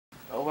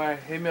Alright,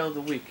 hey mail of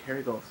the week. Here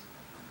it goes.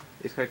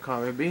 This guy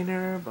called me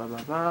Beaner, blah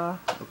blah blah.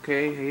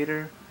 Okay,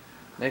 hater.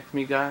 Next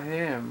me got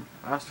him.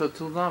 Also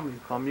too long, he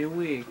called me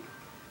weak.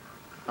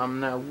 I'm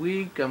not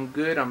weak, I'm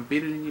good, I'm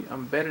beating you,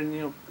 I'm better than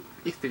you.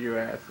 Easter your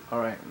ass.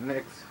 Alright,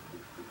 next.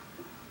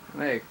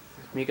 Next.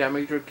 Me got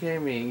Major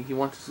Gaming. He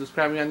wants to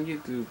subscribe me on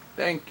YouTube.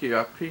 Thank you,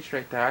 I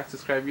appreciate that. I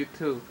subscribe you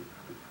too.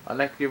 I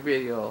like your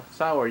video.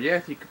 Sour,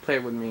 yes, you can play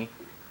with me.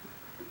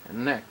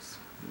 And next,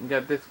 we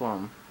got this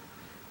one.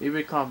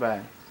 EV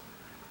Combat.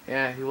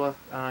 Yeah, he wanted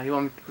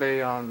me to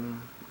play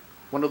on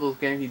one of those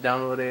games he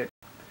downloaded.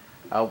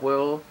 I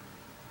will.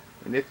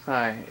 And this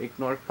time,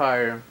 ignore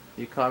fire.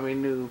 You call me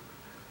noob.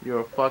 You're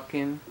a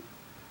fucking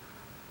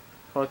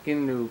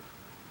noob.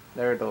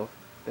 There it goes.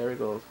 There it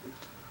goes.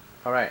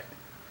 Alright.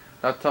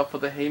 That's all for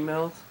the hay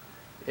mails.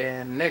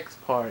 And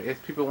next part is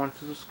people want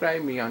to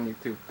subscribe me on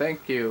YouTube.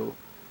 Thank you.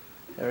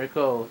 There it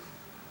goes.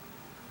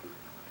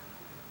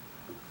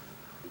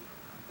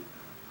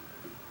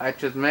 I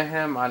just met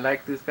him. I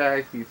like this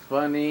guy. He's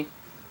funny.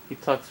 He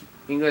talks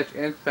English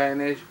and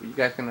Spanish. You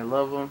guys gonna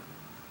love him.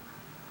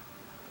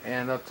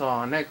 And that's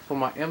all. Next for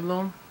my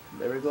emblem.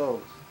 There it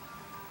goes.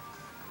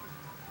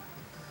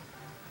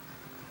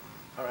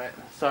 Alright.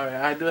 Sorry.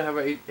 I do have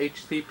a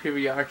HD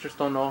PVR. I just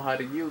don't know how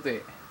to use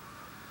it.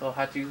 So I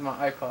have to use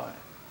my iPod.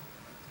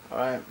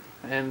 Alright.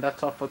 And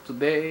that's all for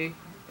today.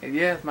 And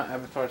yes, my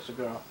avatar is a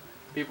girl.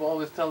 People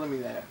always telling me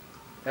that.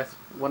 That's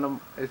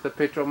it's a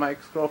picture of my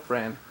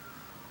ex-girlfriend.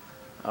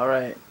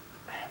 Alright.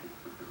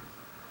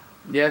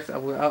 Yes, I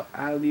will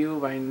out you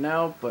right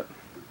now, but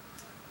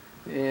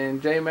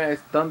and J-Man is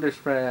Thunder's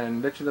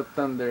friend, Legend of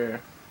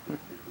Thunder.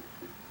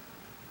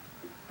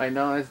 I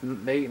know it's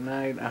late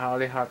night, I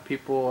hardly have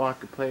people I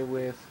could play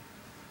with,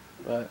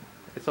 but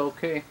it's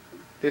okay.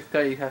 This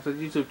guy has a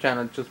YouTube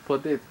channel, just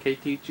put this,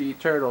 KTG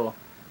Turtle.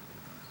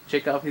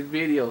 Check out his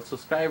videos,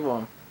 subscribe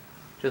him.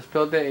 Just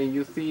put that and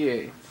you see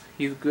it.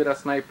 He's good at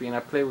sniping,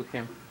 I play with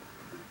him.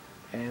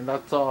 And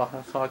that's all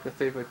I can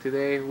say for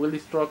today. Willie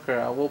Stroker,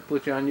 I will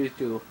put you on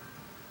YouTube.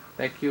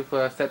 Thank you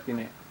for accepting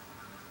it.